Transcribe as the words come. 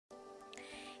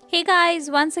Hey guys,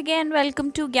 once again welcome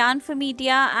to ज्ञान for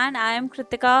Media and I am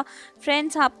Kritika.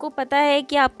 Friends, आपको पता है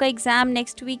कि आपका एग्ज़ाम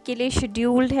नेक्स्ट वीक के लिए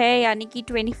शेड्यूल्ड है, यानी कि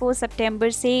 24 सितंबर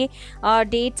से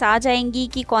डेट्स आ जाएंगी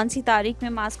कि कौन सी तारीख में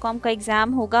मासकॉम का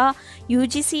एग्ज़ाम होगा।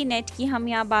 UGC नेट की हम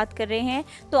यहाँ बात कर रहे हैं।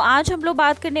 तो आज हम लोग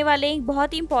बात करने वाले हैं एक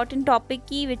बहुत ही इंपॉर्टेंट टॉपिक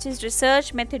की, विच इज़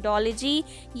रिसर्च मेथडोलॉजी।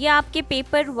 ये आपके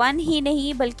पेपर 1 ही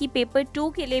नहीं बल्कि पेपर 2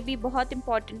 के लिए भी बहुत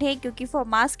इंपॉर्टेंट है, क्योंकि for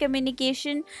mass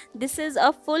communication this is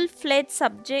a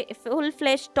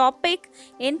full-fledged topic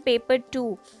in paper 2.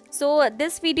 So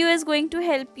this video is going to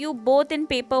help you both in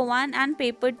paper 1 and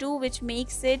paper 2, which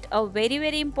makes it a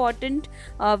very important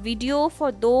video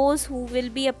for those who will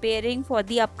be appearing for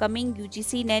the upcoming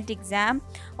UGC NET exam।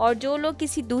 और जो लोग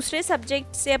किसी दूसरे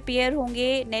subject से appear होंगे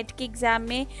net के exam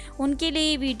में, उनके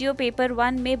लिए वीडियो पेपर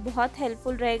 1 में बहुत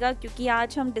हेल्पफुल रहेगा, क्योंकि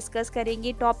आज हम डिस्कस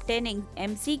करेंगे top 10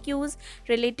 MCQs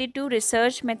related to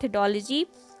research methodology.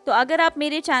 तो अगर आप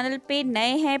मेरे चैनल पे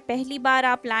नए हैं, पहली बार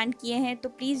आप लैंड किए हैं, तो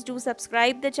please do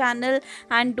subscribe the channel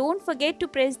and don't forget to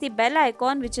press the bell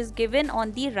icon which is given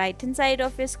on the right hand side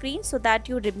of your screen, so that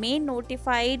you remain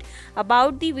notified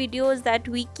about the videos that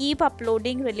we keep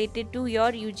uploading related to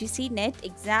your UGC net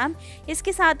exam.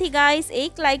 इसके साथ ही guys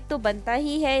एक like तो बनता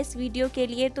ही है इस video के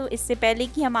लिए, तो इससे पहले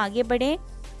कि हम आगे बढ़ें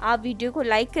आप वीडियो को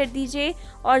लाइक कर दीजिए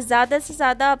और ज़्यादा से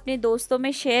ज़्यादा अपने दोस्तों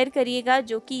में शेयर करिएगा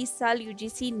जो कि इस साल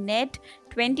UGC नेट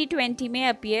 2020 में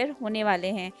अपीयर होने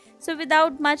वाले हैं। So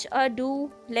without much ado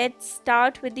let's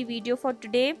start with the video for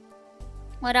today.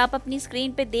 और आप अपनी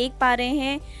स्क्रीन पे देख पा रहे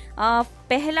हैं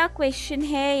पहला क्वेश्चन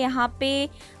है यहाँ पे,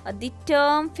 the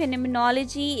term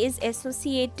phenomenology is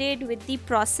associated with the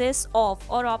process of,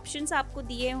 और ऑप्शंस आपको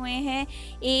दिए हुए हैं।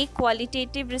 ए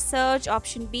qualitative research,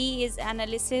 option B is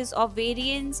analysis of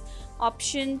variance,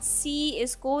 option C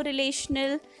is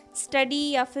correlational study,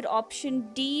 या फिर ऑप्शन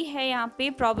डी है यहाँ पे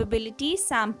प्रोबेबिलिटी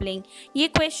सैम्पलिंग। ये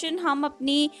क्वेश्चन हम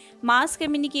अपनी मास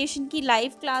कम्युनिकेशन की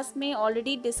लाइव क्लास में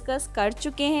ऑलरेडी डिस्कस कर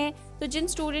चुके हैं, तो जिन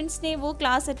स्टूडेंट्स ने वो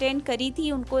क्लास अटेंड करी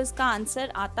थी उनको इसका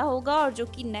आंसर आता होगा, और जो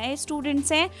कि नए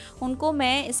स्टूडेंट्स हैं उनको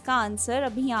मैं इसका आंसर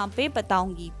अभी यहाँ पे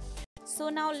बताऊँगी। So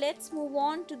now let's move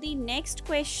on to the next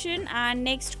question, and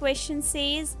next question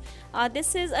says this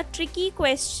is a tricky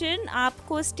question।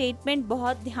 आपको स्टेटमेंट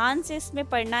बहुत ध्यान से इसमें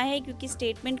पढ़ना है क्योंकि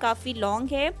स्टेटमेंट काफ़ी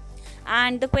लॉन्ग है।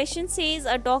 And the question says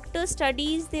a doctor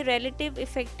studies the relative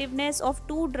effectiveness of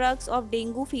 2 drugs of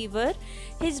dengue fever.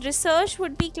 His research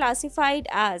would be classified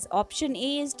as, option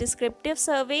A is descriptive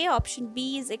survey, option B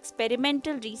is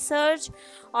experimental research,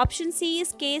 option C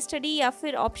is case study, या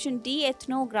फिर option D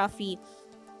ethnography।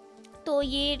 तो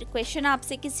ये question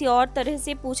आपसे किसी और तरह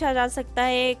से पूछा जा सकता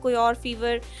है, कोई और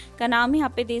फीवर का नाम यहाँ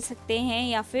पे दे सकते हैं,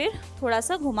 या फिर थोड़ा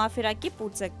सा घुमा फिरा के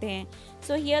पूछ सकते हैं।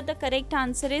 So here the correct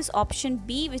answer is option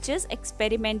B, which is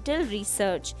experimental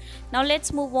research. Now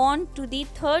let's move on to the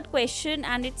third question,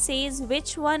 and it says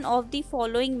which one of the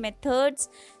following methods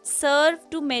serve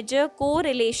to measure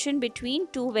correlation between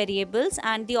two variables,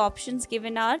 and the options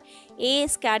given are A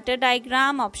scatter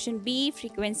diagram, option B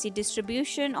frequency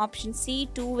distribution, option C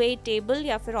two-way table,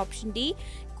 या फिर option D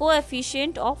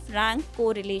coefficient of rank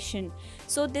correlation।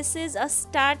 So this is a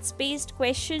stats based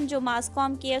question। जो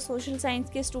मासकॉम के या social science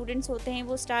के students होते हैं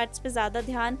वो stats पे ज़्यादा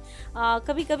ध्यान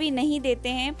कभी कभी नहीं देते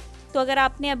हैं, तो अगर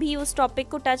आपने अभी उस टॉपिक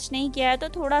को टच नहीं किया है तो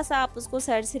थोड़ा सा आप उसको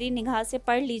सरसरी निगाह से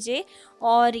पढ़ लीजिए।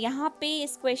 और यहाँ पे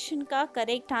इस क्वेश्चन का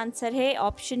करेक्ट आंसर है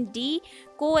option D,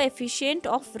 coefficient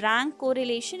of rank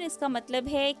correlation. इसका मतलब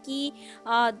है कि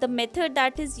the method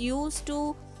that is used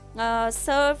to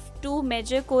serve to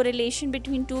measure correlation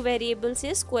between two variables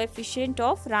is coefficient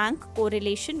of rank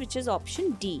correlation, which is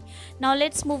option D. Now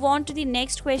let's move on to the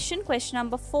next question, question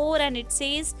number 4, and it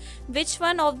says which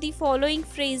one of the following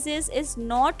phrases is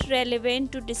not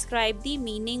relevant to describe the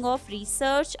meaning of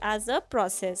research as a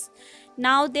process।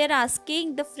 Now they're asking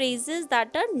the phrases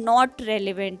that are not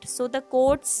relevant, so the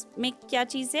quotes में क्या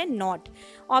चीज़ है? not।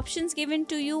 Options given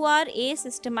to you are A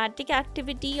systematic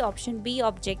activity, option B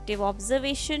objective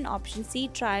observation, option C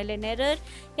trial and error,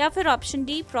 या फिर option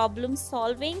D problem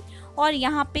solving, और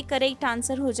यहाँ पे correct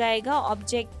answer हो जाएगा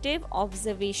objective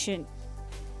observation,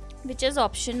 which is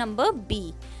option number B।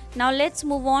 Now let's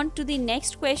move on to the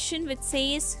next question, which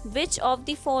says which of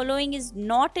the following is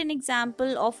not an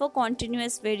example of a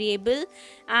continuous variable,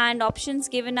 and options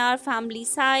given are family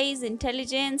size,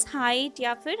 intelligence, height,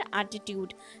 या फिर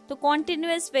attitude। तो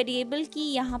continuous variable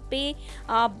की यहाँ पे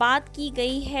बात की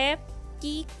गई है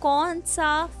कि कौन सा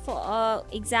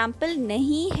एग्जाम्पल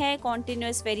नहीं है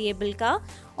कॉन्टिन्यूस वेरिएबल का,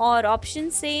 और ऑप्शन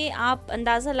से आप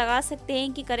अंदाज़ा लगा सकते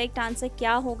हैं कि करेक्ट आंसर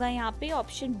क्या होगा यहाँ पे।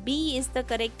 Option B is the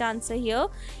correct answer here,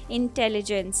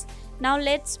 intelligence. Now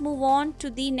let's move on to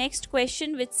the next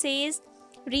question which says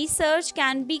research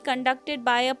can be conducted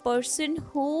by a person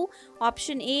who,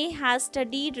 option A, has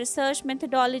studied research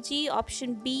methodology,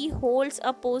 option B, holds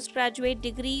a postgraduate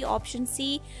degree, option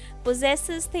C,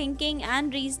 possesses thinking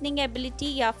and reasoning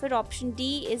ability, या फिर option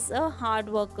D, is a hard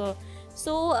worker.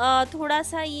 So थोड़ा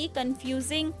सा ये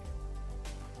confusing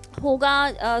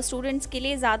होगा students के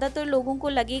लिए. ज़्यादातर लोगों को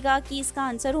लगेगा कि इसका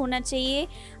आंसर होना चाहिए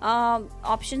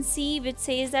option C, which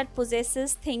says that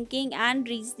possesses thinking and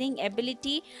reasoning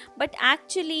ability. But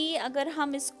actually अगर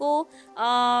हम इसको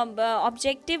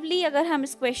ऑब्जेक्टिवली अगर हम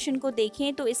इस क्वेश्चन को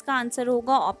देखें तो इसका आंसर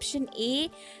होगा option A,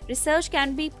 research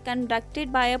can be conducted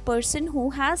by a person who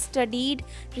has studied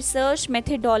research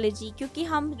methodology. क्योंकि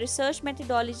हम रिसर्च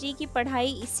मेथडोलॉजी की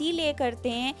पढ़ाई इसीलिए करते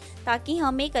हैं ताकि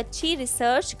हम एक अच्छी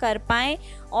रिसर्च कर पाएँ.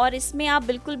 और इसमें आप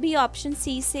बिल्कुल भी ऑप्शन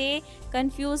सी से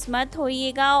कंफ्यूज मत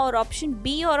होइएगा. और ऑप्शन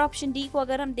बी और ऑप्शन डी को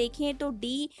अगर हम देखें तो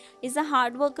D is a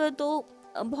hard worker तो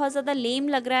बहुत ज़्यादा लेम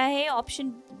लग रहा है. ऑप्शन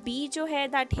बी जो है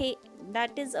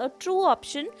that is a true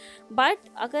option. But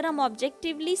अगर हम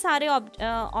ऑब्जेक्टिवली सारे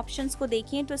ऑप्शंस को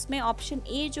देखें तो इसमें ऑप्शन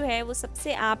ए जो है वो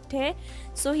सबसे एप्ट है.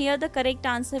 So here the correct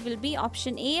answer will be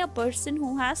option A, a person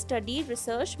who has studied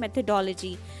research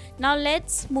methodology. Now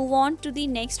let's move on to the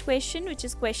next question, which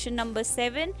is question number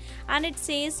 7, and it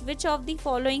says which of the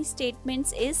following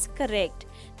statements is correct.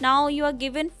 Now you are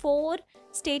given 4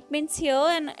 statements here,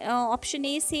 and option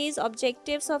A says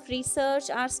objectives of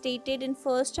research are stated in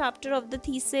first chapter of the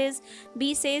thesis. B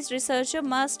says researcher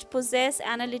must possess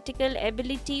analytical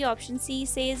ability. Option C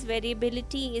says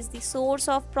variability is the source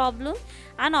of problem,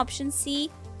 and option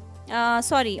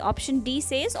D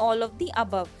says all of the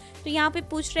above. तो यहाँ पे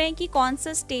पूछ रहे हैं कि कौन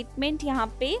सा statement यहाँ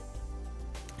पे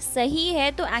सही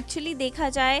है. तो एक्चुअली देखा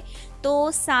जाए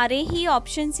तो सारे ही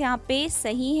ऑप्शंस यहाँ पे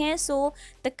सही हैं. So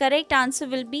the correct answer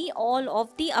will be all of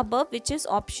the above, which is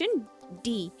option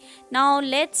D. Now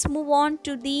let's move on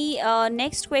to the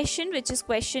next question, which is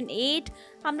question 8.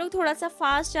 हम लोग थोड़ा सा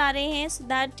फास्ट जा रहे हैं so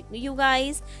that you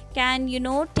guys can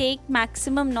take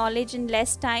maximum knowledge in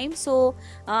less time. So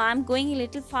I'm going a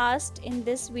little fast in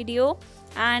this video.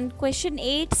 And question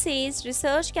 8 says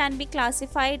research can be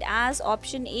classified as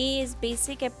option A is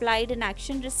basic, applied and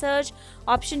action research,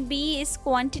 option B is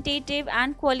quantitative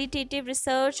and qualitative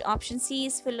research, option C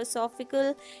is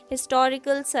philosophical,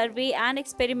 historical, survey and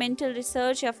experimental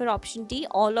research, या फिर option D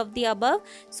all of the above.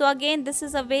 So again this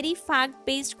is a very fact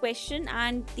based question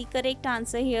and the correct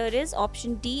answer here is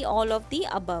option D all of the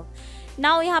above.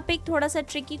 Now यहाँ पे एक थोड़ा सा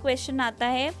tricky question आता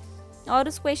है और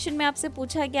उस क्वेश्चन में आपसे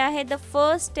पूछा गया है the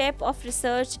first step of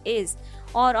research is,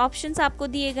 और ऑप्शंस आपको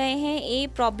दिए गए हैं a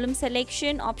problem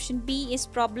selection, option B is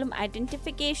problem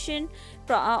identification,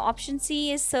 option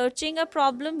C is searching a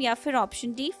problem, या फिर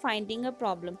option D finding a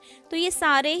problem. तो ये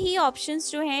सारे ही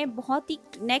ऑप्शंस जो हैं बहुत ही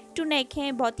नेक टू नेक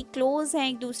हैं, बहुत ही क्लोज हैं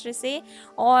एक दूसरे से,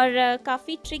 और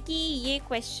काफ़ी ट्रिकी ये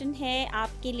क्वेश्चन है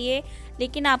आपके लिए.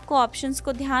 लेकिन आपको ऑप्शंस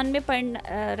को ध्यान में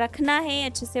रखना है,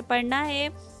 अच्छे से पढ़ना है,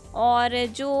 और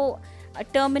जो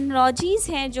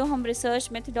टर्मिनोलॉजीज़ हैं जो हम रिसर्च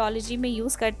मेथडोलॉजी में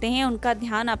यूज़ करते हैं उनका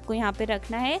ध्यान आपको यहाँ पे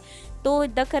रखना है. तो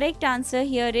the correct answer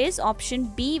here is option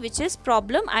B, which is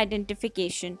problem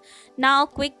identification. Now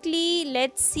quickly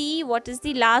let's see what is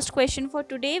the last question for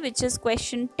today, which is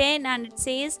question 10, and it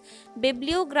says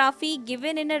bibliography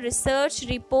given in a research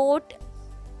report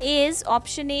is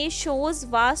option A shows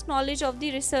vast knowledge of the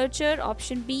researcher,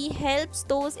 option B helps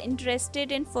those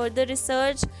interested in further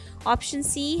research, option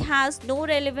C has no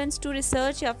relevance to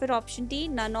research, या फिर option D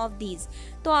none of these.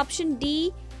 तो option D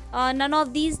none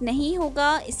of these नहीं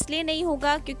होगा. इसलिए नहीं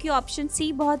होगा क्योंकि option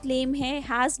C बहुत लेम है,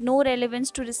 has no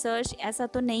relevance to research, ऐसा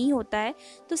तो नहीं होता है.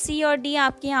 तो सी और डी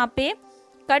आपके यहाँ पे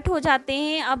कट हो जाते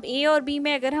हैं. अब ए और बी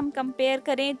में अगर हम कंपेयर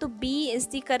करें तो B is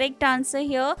the correct answer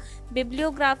here.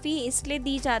 Bibliography इसलिए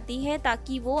दी जाती है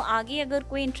ताकि वो आगे अगर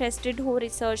कोई इंटरेस्टेड हो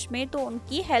रिसर्च में तो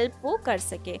उनकी हेल्प वो कर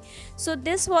सके. So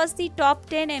this was the top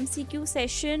 10 MCQ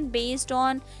session based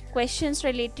on questions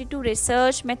related to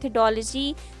research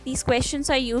methodology. These questions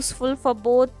are useful for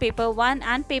both paper 1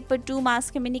 and paper 2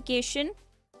 mass communication.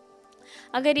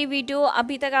 अगर ये वीडियो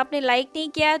अभी तक आपने लाइक नहीं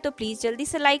किया है तो प्लीज़ जल्दी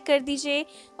से लाइक कर दीजिए,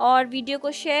 और वीडियो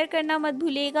को शेयर करना मत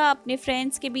भूलिएगा अपने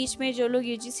फ्रेंड्स के बीच में जो लोग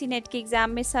UGC NET के एग्ज़ाम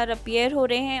में सर अपीयर हो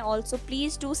रहे हैं. Also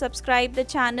please do subscribe the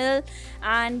channel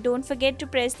and don't forget to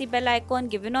press the bell icon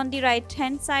given on the right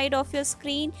hand side of your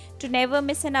screen to never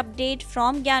miss an update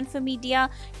from Gyan4Media.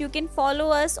 You can follow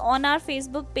us on our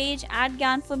Facebook page at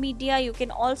Gyan4Media. You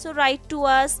can also write to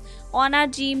us on our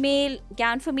Gmail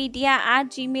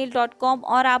gyan4media@gmail.com,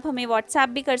 और आप हमें WhatsApp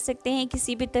भी कर सकते हैं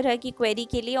किसी भी तरह की क्वेरी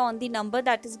के लिए on the number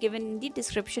that is given in the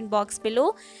description box below.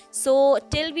 So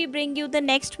till we bring you the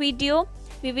next video,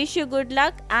 we wish you good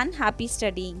luck and happy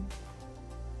studying.